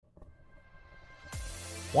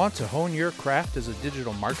Want to hone your craft as a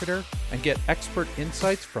digital marketer and get expert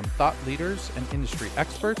insights from thought leaders and industry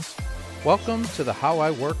experts? Welcome to the How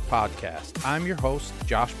I Work podcast. I'm your host,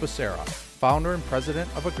 Josh Becerra, founder and president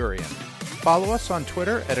of Agurian. Follow us on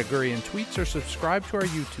Twitter at Agurian Tweets or subscribe to our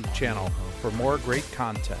YouTube channel for more great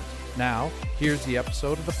content. Now, here's the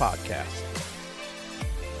episode of the podcast.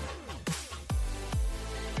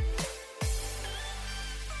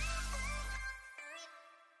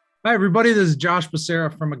 Hi, everybody. This is Josh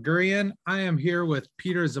Becerra from Agurian. I am here with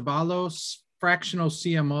Peter Zaballos, fractional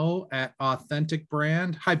CMO at Authentic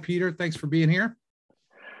Brand. Hi, Peter. Thanks for being here.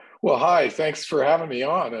 Well, hi. Thanks for having me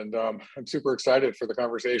on, and I'm super excited for the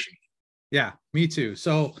conversation. Yeah, me too.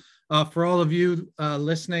 So for all of you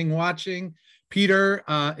listening, watching, Peter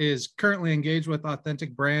is currently engaged with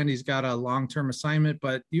Authentic Brand. He's got a long-term assignment,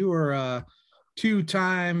 but you were a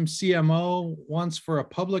two-time CMO, once for a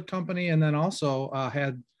public company, and then also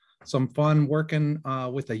had some fun working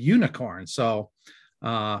with a unicorn. So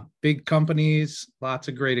big companies, lots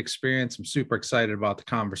of great experience. I'm super excited about the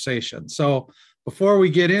conversation. So before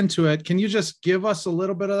we get into it, can you just give us a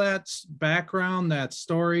little bit of that background, that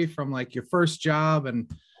story from like your first job and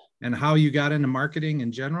how you got into marketing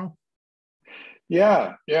in general?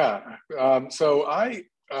 Yeah. So I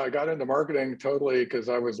got into marketing totally because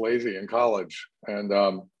I was lazy in college. And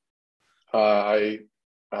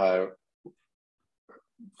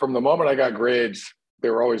from the moment I got grades,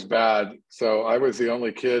 they were always bad. So I was the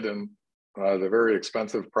only kid in the very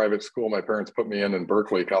expensive private school my parents put me in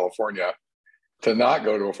Berkeley, California, to not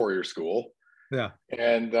go to a four-year school. Yeah.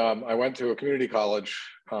 And I went to a community college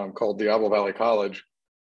called Diablo Valley College.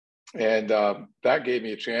 And that gave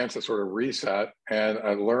me a chance to sort of reset. And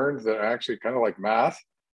I learned that I actually kind of like math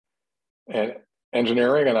and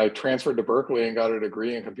engineering. And I transferred to Berkeley and got a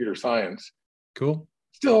degree in computer science. Cool.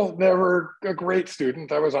 Still never a great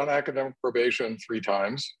student. I was on academic probation 3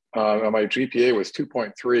 times. My GPA was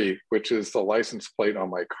 2.3, which is the license plate on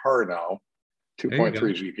my car now,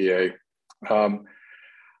 2.3 GPA.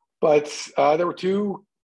 But there were 2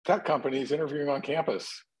 tech companies interviewing on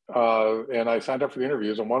campus. And I signed up for the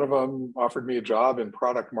interviews, and one of them offered me a job in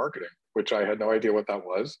product marketing, which I had no idea what that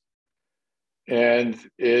was. And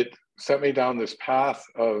it sent me down this path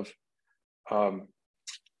of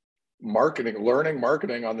marketing, learning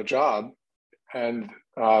marketing on the job, and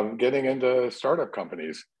getting into startup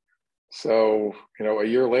companies. So, a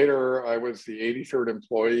year later, I was the 83rd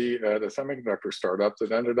employee at a semiconductor startup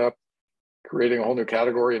that ended up creating a whole new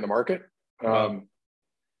category in the market. Wow.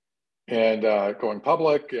 And going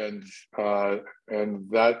public, and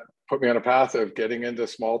that put me on a path of getting into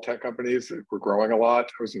small tech companies that were growing a lot.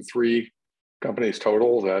 I was in 3 companies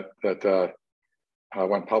total that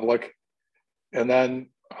went public, and then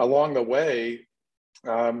along the way,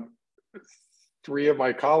 3 of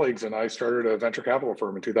my colleagues and I started a venture capital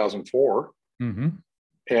firm in 2004,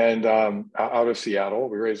 and out of Seattle.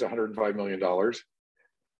 We raised $105 million,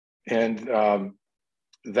 and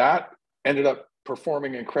that ended up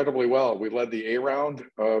performing incredibly well. We led the A round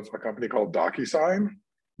of a company called DocuSign,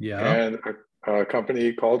 and a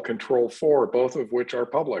company called Control4, both of which are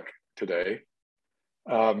public today.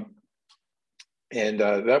 And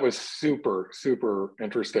that was super, super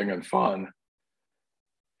interesting and fun.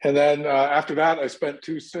 And then after that, I spent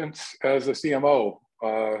 2 stints as a CMO,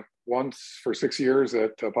 once for 6 years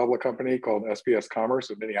at a public company called SBS Commerce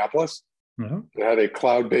in Minneapolis. It had a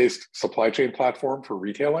cloud-based supply chain platform for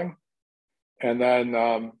retailing. And then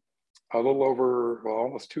a little over,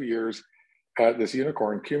 almost 2 years at this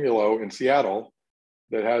unicorn, Cumulo, in Seattle,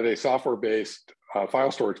 that had a software-based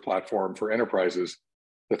file storage platform for enterprises.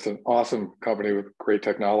 That's an awesome company with great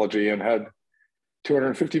technology, and had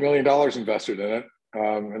 $250 million invested in it.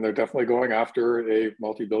 And they're definitely going after a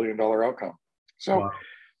multi-billion-dollar outcome. So, wow.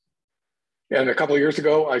 And a couple of years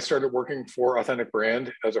ago, I started working for Authentic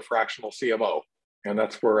Brand as a fractional CMO. And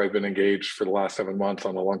that's where I've been engaged for the last 7 months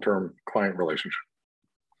on a long-term client relationship.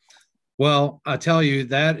 Well, I tell you,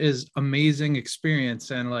 that is amazing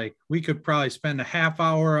experience. And like, we could probably spend a half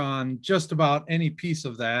hour on just about any piece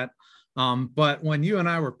of that. But when you and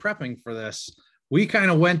I were prepping for this, we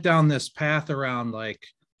kind of went down this path around like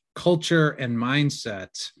culture and mindset,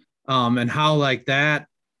 and how like that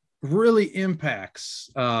really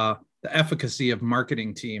impacts the efficacy of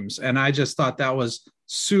marketing teams. And I just thought that was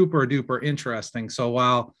super duper interesting. So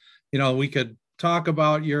while, we could talk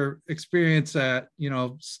about your experience at,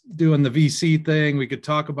 doing the VC thing, we could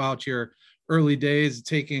talk about your early days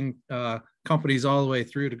taking companies all the way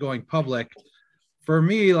through to going public. For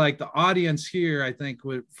me, like the audience here, I think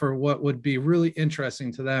for what would be really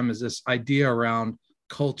interesting to them is this idea around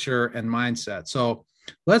culture and mindset. So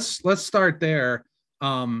let's start there.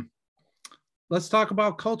 let's talk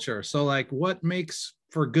about culture. So like what makes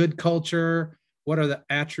for good culture? What are the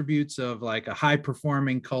attributes of like a high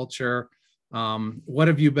performing culture? What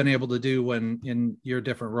have you been able to do when in your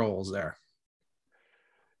different roles there?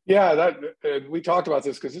 Yeah, we talked about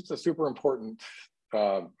this because it's a super important.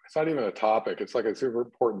 It's not even a topic. It's like a super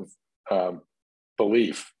important um,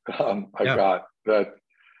 belief I've Yeah. got that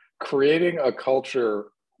creating a culture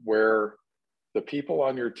where the people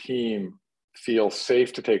on your team feel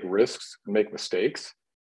safe to take risks and make mistakes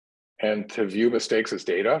and to view mistakes as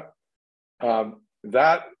data.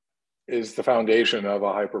 That is the foundation of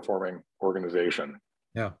a high performing organization.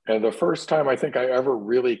 Yeah. And the first time I think I ever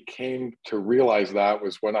really came to realize that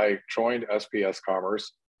was when I joined SPS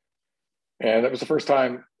Commerce. And it was the first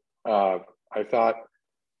time I thought,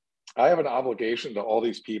 I have an obligation to all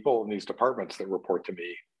these people in these departments that report to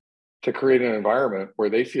me to create an environment where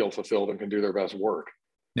they feel fulfilled and can do their best work.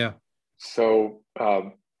 Yeah. So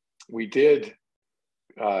we did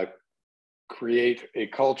create a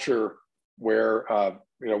culture where,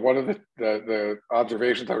 one of the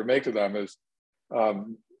observations I would make to them is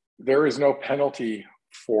there is no penalty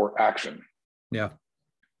for action. Yeah.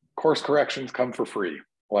 Course corrections come for free.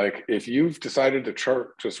 Like if you've decided to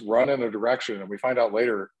just run in a direction and we find out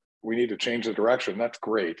later we need to change the direction, that's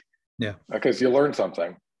great. Yeah. Because you learn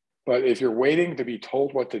something. But if you're waiting to be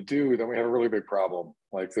told what to do, then we have a really big problem.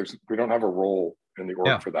 Like we don't have a role in the org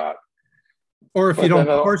Yeah. for that. Or if But you then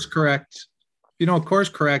don't course correct,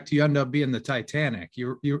 you end up being the Titanic.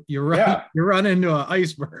 You run into an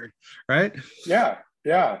iceberg, right?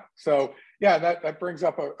 Yeah. So yeah, that brings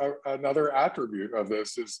up another attribute of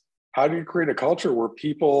this is how do you create a culture where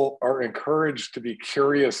people are encouraged to be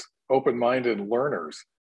curious, open-minded learners?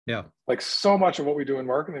 Yeah. Like so much of what we do in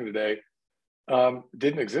marketing today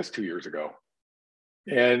didn't exist 2 years ago.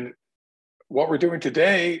 And what we're doing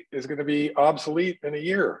today is going to be obsolete in a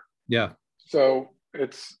year. Yeah. So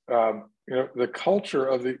it's the culture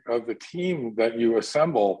of the team that you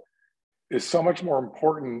assemble is so much more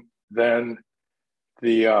important than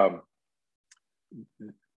the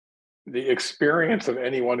experience of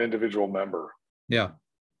any one individual member. Yeah.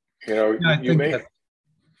 You may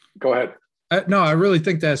go ahead. No, I really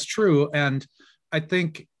think that's true. And I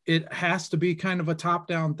think it has to be kind of a top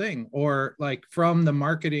down thing, or like from the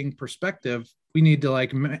marketing perspective, we need to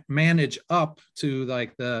like manage up to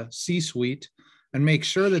like the C-suite and make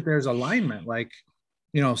sure that there's alignment. Like,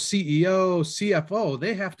 CEO, CFO,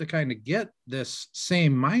 they have to kind of get this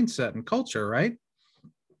same mindset and culture, right?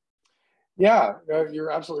 Yeah,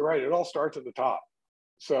 you're absolutely right. It all starts at the top.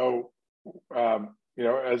 So,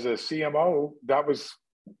 as a CMO,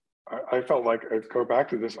 I felt like I'd go back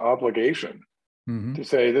to this obligation to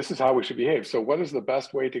say, this is how we should behave. So what is the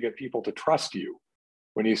best way to get people to trust you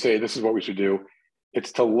when you say, this is what we should do?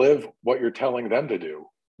 It's to live what you're telling them to do.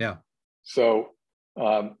 Yeah. So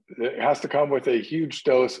it has to come with a huge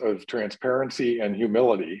dose of transparency and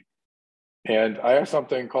humility. And I have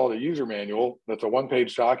something called a user manual that's a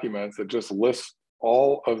one-page document that just lists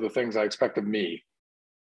all of the things I expect of me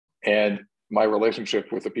and my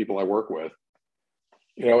relationship with the people I work with.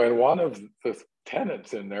 And one of the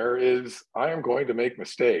tenets in there is I am going to make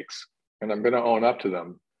mistakes and I'm going to own up to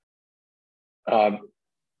them,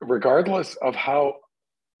 regardless of how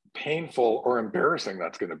painful or embarrassing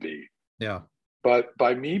that's going to be. Yeah. But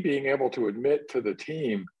by me being able to admit to the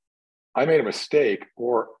team, I made a mistake,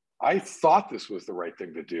 or I thought this was the right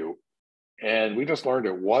thing to do, and we just learned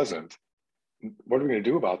it wasn't. What are we going to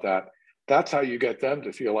do about that? That's how you get them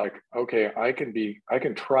to feel like, okay, I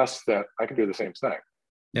can trust that I can do the same thing.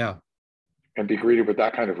 Yeah. And be greeted with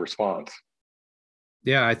that kind of response.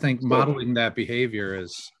 Yeah, I think modeling that behavior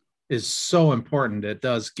is so important. It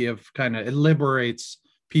does it liberates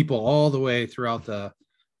people all the way throughout the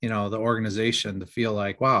organization to feel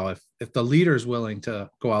like, wow, if the leader's willing to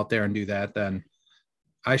go out there and do that, then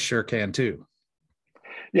I sure can too.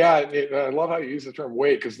 Yeah, I love how you use the term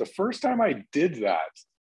wait, because the first time I did that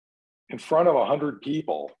in front of 100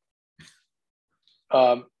 people,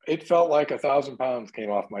 it felt like 1,000 pounds came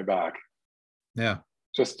off my back. Yeah.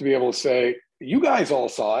 Just to be able to say, you guys all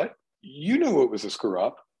saw it. You knew it was a screw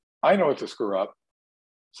up. I know it's a screw up.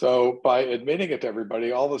 So by admitting it to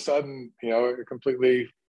everybody, all of a sudden, it completely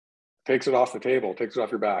takes it off the table, takes it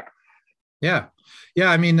off your back. Yeah. Yeah.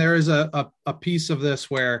 I mean, there is a piece of this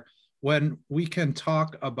where when we can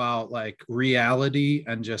talk about like reality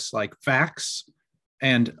and just like facts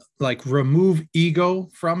and like remove ego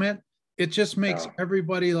from it, it just makes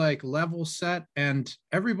everybody like level set and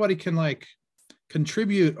everybody can like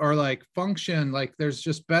contribute or like function. Like there's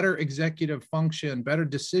just better executive function, better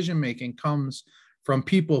decision making comes from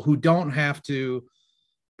people who don't have to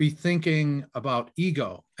be thinking about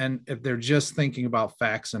ego and if they're just thinking about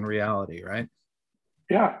facts and reality, right?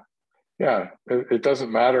 Yeah. Yeah. It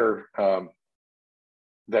doesn't matter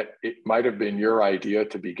that it might have been your idea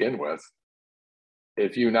to begin with.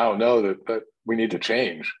 If you now know that we need to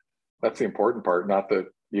change, that's the important part, not that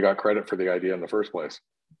you got credit for the idea in the first place.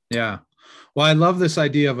 Yeah. Well, I love this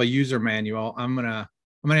idea of a user manual. I'm gonna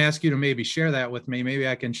ask you to maybe share that with me. Maybe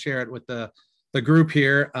I can share it with the group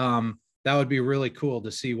here. That would be really cool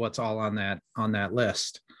to see what's all on that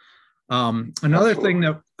list. Another thing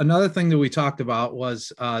that we talked about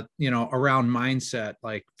was around mindset,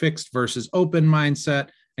 like fixed versus open mindset.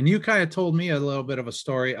 And you kind of told me a little bit of a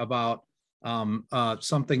story about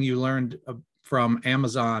something you learned from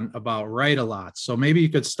Amazon about write a lot. So maybe you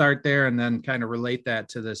could start there and then kind of relate that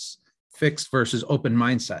to this fixed versus open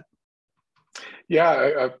mindset.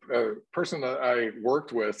 Yeah, a person that I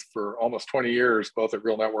worked with for almost 20 years, both at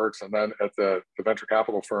Real Networks and then at the venture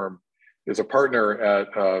capital firm, is a partner at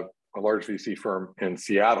a large VC firm in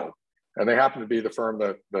Seattle. And they happen to be the firm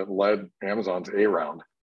that led Amazon's A round.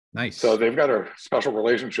 Nice. So they've got a special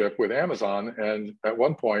relationship with Amazon. And at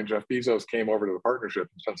one point, Jeff Bezos came over to the partnership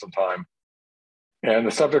and spent some time. And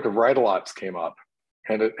the subject of write-a-lots came up.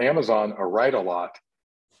 And at Amazon, a write-a-lot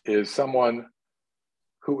is someone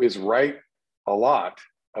who is right a lot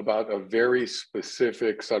about a very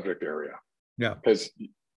specific subject area. Yeah. Because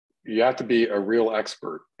you have to be a real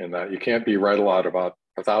expert in that. You can't be right a lot about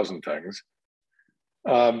 1,000 things.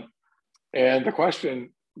 And the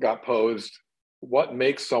question got posed, what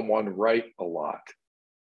makes someone write a lot?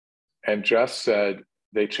 And Jeff said,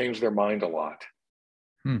 they change their mind a lot.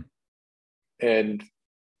 And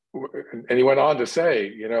he went on to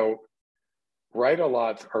say,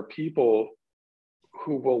 write-a-lots are people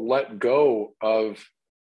who will let go of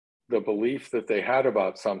the belief that they had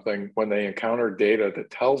about something when they encounter data that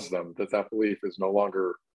tells them that that belief is no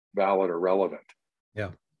longer valid or relevant.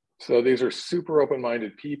 Yeah. So these are super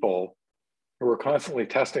open-minded people who are constantly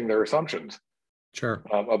testing their assumptions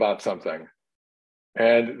about something.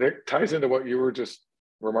 And it ties into what you were just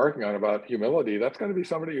remarking on about humility. That's got to be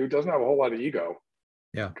somebody who doesn't have a whole lot of ego.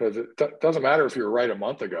 Yeah. Because it doesn't matter if you were right a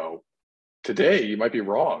month ago. Today, you might be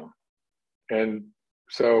wrong. And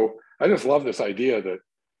so I just love this idea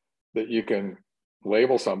that you can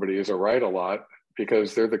label somebody as a write a lot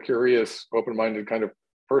because they're the curious, open-minded kind of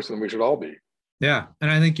person we should all be. Yeah.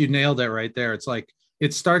 And I think you nailed it right there. It's like,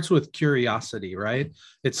 it starts with curiosity, right?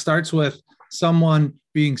 It starts with someone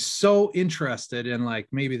being so interested in like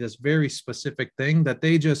maybe this very specific thing that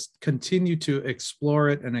they just continue to explore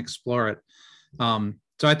it and explore it.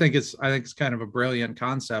 So I think it's kind of a brilliant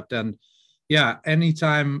concept. And yeah,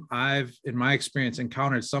 anytime I've, in my experience,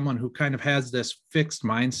 encountered someone who kind of has this fixed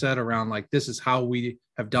mindset around like, this is how we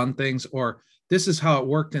have done things, or this is how it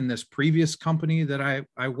worked in this previous company that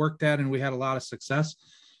I worked at and we had a lot of success.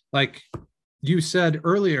 Like you said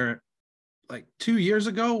earlier, like 2 years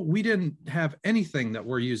ago, we didn't have anything that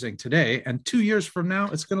we're using today. And 2 years from now,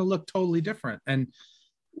 it's going to look totally different. And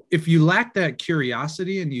if you lack that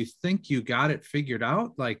curiosity and you think you got it figured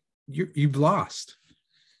out, like you've lost.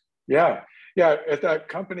 Yeah. Yeah. At that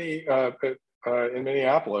company in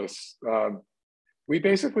Minneapolis, we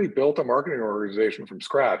basically built a marketing organization from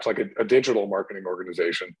scratch, like a digital marketing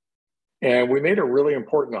organization. And we made a really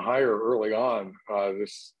important hire early on.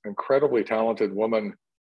 This incredibly talented woman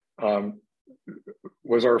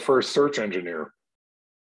was our first search engineer.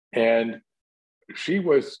 And she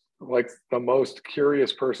was like the most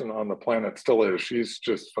curious person on the planet, still is. She's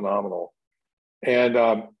just phenomenal. And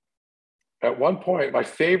at one point, my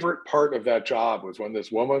favorite part of that job was when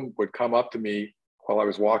this woman would come up to me while I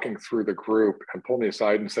was walking through the group and pull me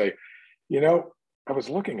aside and say, I was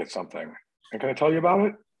looking at something. And can I tell you about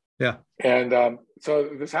it? Yeah. And so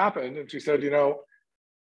this happened. And she said,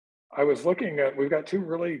 I was looking at, we've got two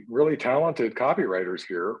really, really talented copywriters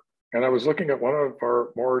here. And I was looking at one of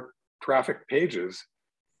our more trafficked pages.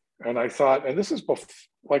 And I thought, and this is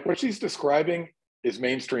like what she's describing is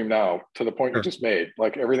mainstream now to the point you just made,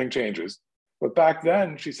 like everything changes. But back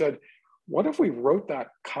then she said, what if we wrote that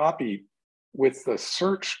copy with the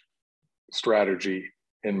search strategy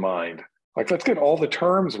in mind? Like, let's get all the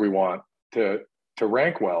terms we want to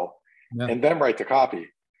rank well and then write the copy.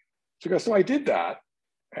 She goes, so I did that.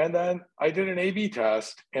 And then I did an A/B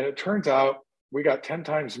test and it turns out we got 10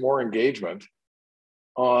 times more engagement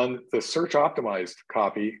on the search optimized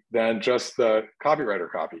copy than just the copywriter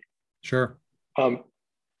copy. Sure. And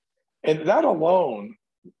that alone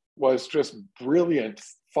was just brilliant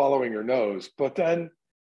following your nose. But then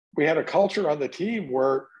we had a culture on the team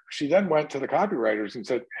where she then went to the copywriters and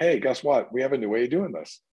said, hey, guess what? We have a new way of doing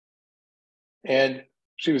this. And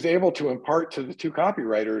she was able to impart to the two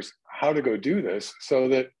copywriters how to go do this, so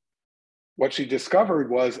that what she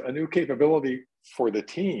discovered was a new capability for the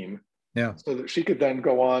team, so that she could then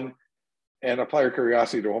go on and apply her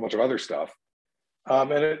curiosity to a whole bunch of other stuff.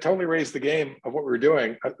 And it totally raised the game of what we were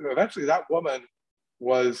doing. Eventually, that woman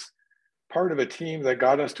was part of a team that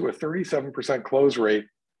got us to a 37% close rate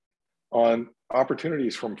on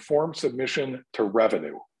opportunities from form submission to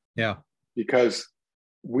revenue. Yeah. Because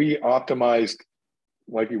we optimized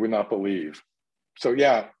like you would not believe. So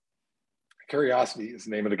yeah, curiosity is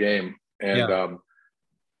the name of the game. And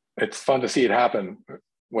it's fun to see it happen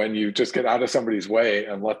when you just get out of somebody's way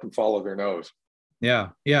and let them follow their nose. Yeah,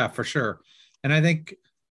 for sure. And I think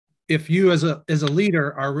if you as a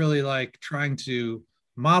leader are really like trying to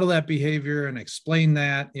model that behavior and explain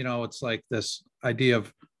that, it's like this idea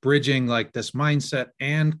of bridging like this mindset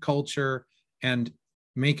and culture and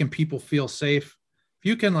making people feel safe. If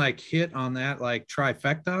you can like hit on that like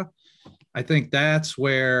trifecta, I think that's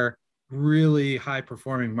where really high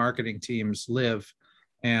performing marketing teams live.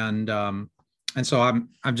 And so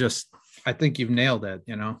I think you've nailed it.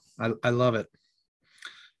 I love it.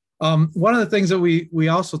 One of the things that we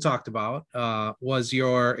also talked about was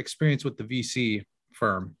your experience with the VC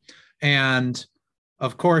firm. And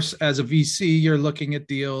of course, as a VC, you're looking at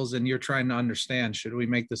deals and you're trying to understand, should we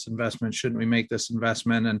make this investment? Shouldn't we make this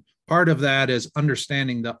investment? And part of that is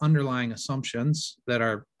understanding the underlying assumptions that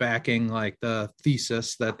are backing like the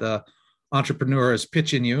thesis that the entrepreneur is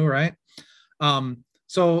pitching you, right?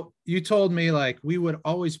 So you told me like we would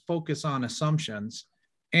always focus on assumptions.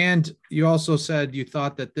 And you also said you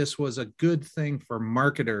thought that this was a good thing for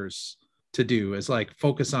marketers to do, is like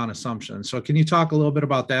focus on assumptions. So can you talk a little bit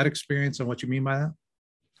about that experience and what you mean by that?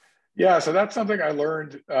 Yeah, so that's something I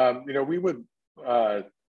learned.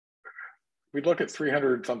 We'd look at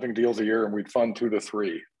 300 something deals a year and we'd fund 2 to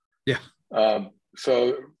 3. Yeah.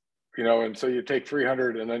 So you'd take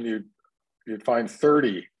 300 and then you'd find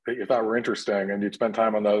 30 that you thought were interesting, and you'd spend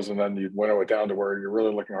time on those, and then you'd winnow it down to where you're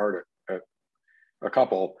really looking hard at a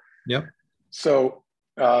couple. Yep. So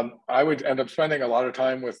I would end up spending a lot of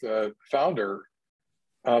time with the founder,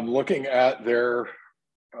 looking at their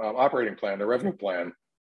operating plan, their revenue plan,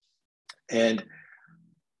 and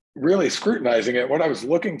really scrutinizing it. What I was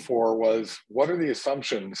looking for was, what are the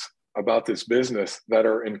assumptions about this business that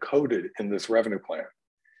are encoded in this revenue plan?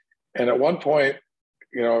 And at one point,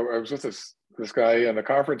 I was with this guy in the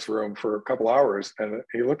conference room for a couple hours, and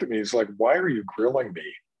he looked at me, he's like, why are you grilling me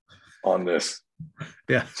on this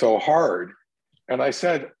so hard? And I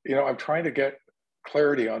said, I'm trying to get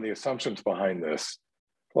clarity on the assumptions behind this.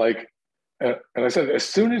 And I said, as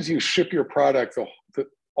soon as you ship your product,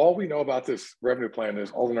 all we know about this revenue plan is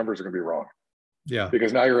all the numbers are going to be wrong. Yeah.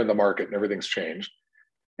 Because now you're in the market and everything's changed.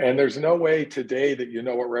 And there's no way today that you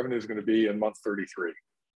know what revenue is going to be in month 33.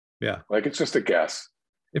 Yeah. Like, it's just a guess.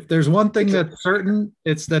 If there's one thing that's certain,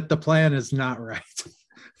 it's that the plan is not right.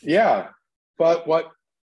 Yeah. But what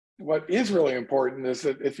is really important is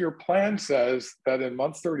that if your plan says that in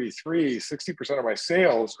month 33, 60% of my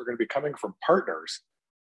sales are going to be coming from partners,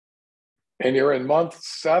 and you're in month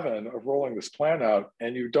 7 of rolling this plan out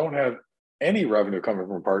and you don't have any revenue coming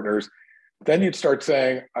from partners, then you'd start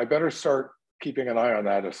saying, I better start keeping an eye on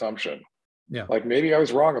that assumption. Yeah. Like, maybe I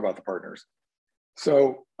was wrong about the partners.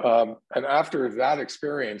 So, and after that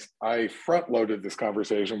experience, I front loaded this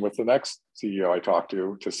conversation with the next CEO I talked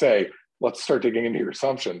to say, let's start digging into your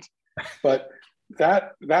assumptions. But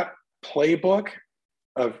that playbook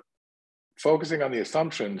of focusing on the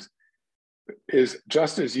assumptions is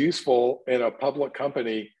just as useful in a public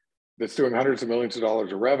company that's doing hundreds of millions of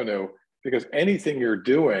dollars of revenue, because anything you're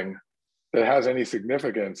doing that has any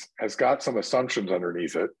significance has got some assumptions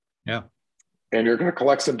underneath it. Yeah. And you're going to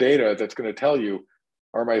collect some data that's going to tell you,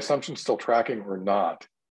 are my assumptions still tracking or not?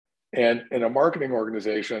 And in a marketing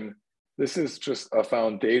organization, this is just a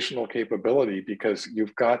foundational capability because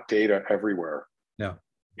you've got data everywhere. Yeah.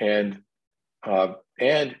 And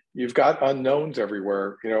you've got unknowns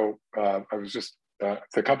everywhere. I was just,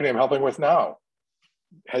 the company I'm helping with now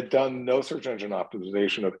had done no search engine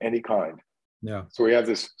optimization of any kind. Yeah. So we have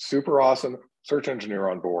this super awesome search engineer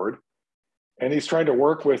on board, and he's trying to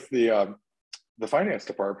work with the finance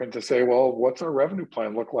department to say, well, what's our revenue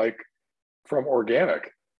plan look like from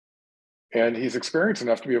organic? And he's experienced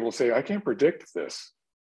enough to be able to say, I can't predict this.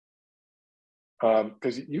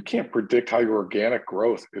 Because you can't predict how your organic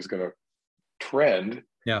growth is going to trend.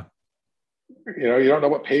 Yeah. You don't know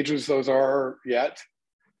what pages those are yet.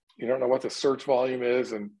 You don't know what the search volume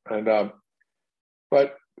is.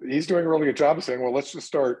 But he's doing a really good job of saying, well, let's just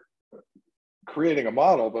start creating a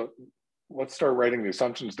model, but let's start writing the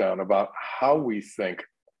assumptions down about how we think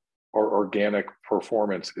or organic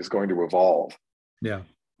performance is going to evolve. Yeah.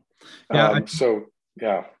 Yeah.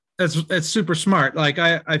 That's super smart. Like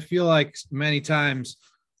I feel like many times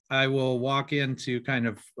I will walk into kind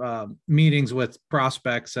of meetings with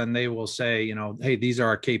prospects and they will say, you know, hey, these are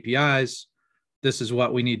our KPIs. This is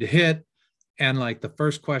what we need to hit. And like the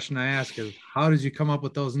first question I ask is, how did you come up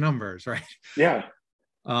with those numbers? Right. Yeah.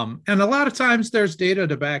 And a lot of times there's data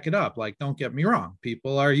to back it up. Like, don't get me wrong.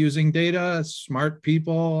 People are using data, smart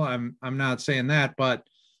people. I'm not saying that, but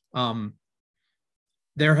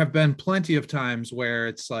there have been plenty of times where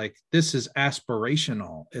it's like, this is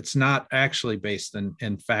aspirational. It's not actually based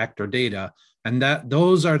in fact or data. And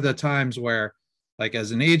those are the times where, like,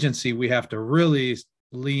 as an agency, we have to really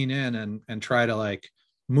lean in and try to like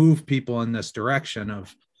move people in this direction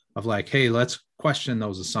of like, hey, let's question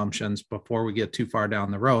those assumptions before we get too far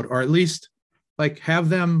down the road, or at least like have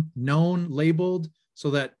them known, labeled,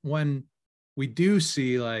 so that when we do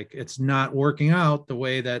see like it's not working out the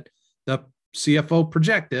way that the CFO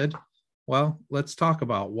projected, well, let's talk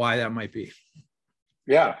about why that might be.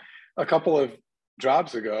 Yeah. A couple of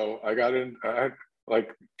jobs ago, I got in,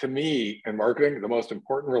 like, to me in marketing, the most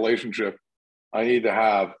important relationship I need to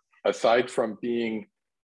have, aside from being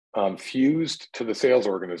fused to the sales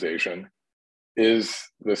organization, is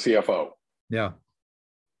the CFO. Yeah.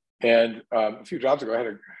 And a few jobs ago, I had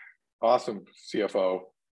an awesome CFO,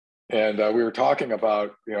 and we were talking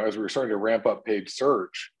about, you know, as we were starting to ramp up paid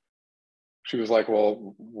search, she was like,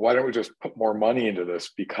 well, why don't we just put more money into this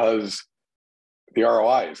because the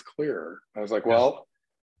ROI is clear? I was like, well,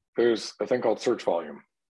 there's a thing called search volume.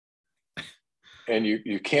 And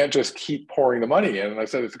you can't just keep pouring the money in. And I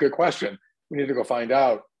said, it's a good question. We need to go find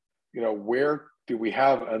out, you know, where do we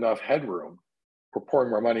have enough headroom for pouring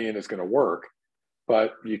more money in is going to work.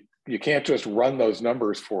 But you can't just run those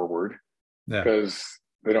numbers forward because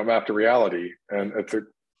they don't map to reality. And it's a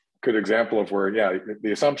good example of where,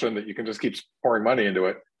 the assumption that you can just keep pouring money into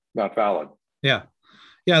it, not valid. Yeah.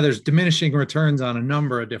 Yeah. There's diminishing returns on a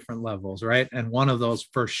number of different levels, right? And one of those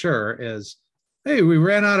for sure is, hey, we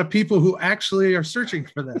ran out of people who actually are searching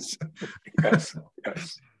for this. Yes.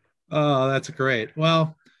 Oh, that's great.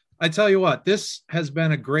 Well, I tell you what, this has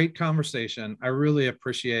been a great conversation. I really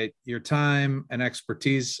appreciate your time and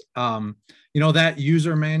expertise. You know, that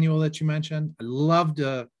user manual that you mentioned, I'd love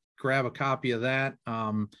to grab a copy of that.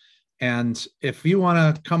 And if you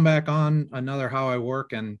want to come back on another How I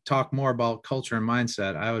Work and talk more about culture and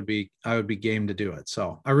mindset, I would be game to do it.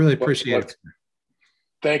 So I really appreciate it.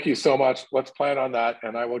 Thank you so much. Let's plan on that,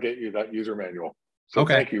 and I will get you that user manual. So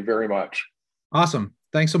okay. Thank you very much. Awesome.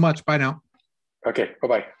 Thanks so much. Bye now. Okay.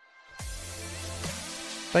 Bye-bye.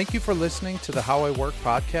 Thank you for listening to the How I Work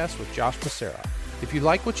podcast with Josh Becerra. If you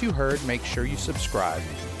like what you heard, make sure you subscribe.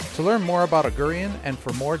 To learn more about Augurian and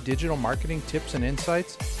for more digital marketing tips and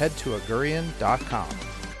insights, head to augurian.com.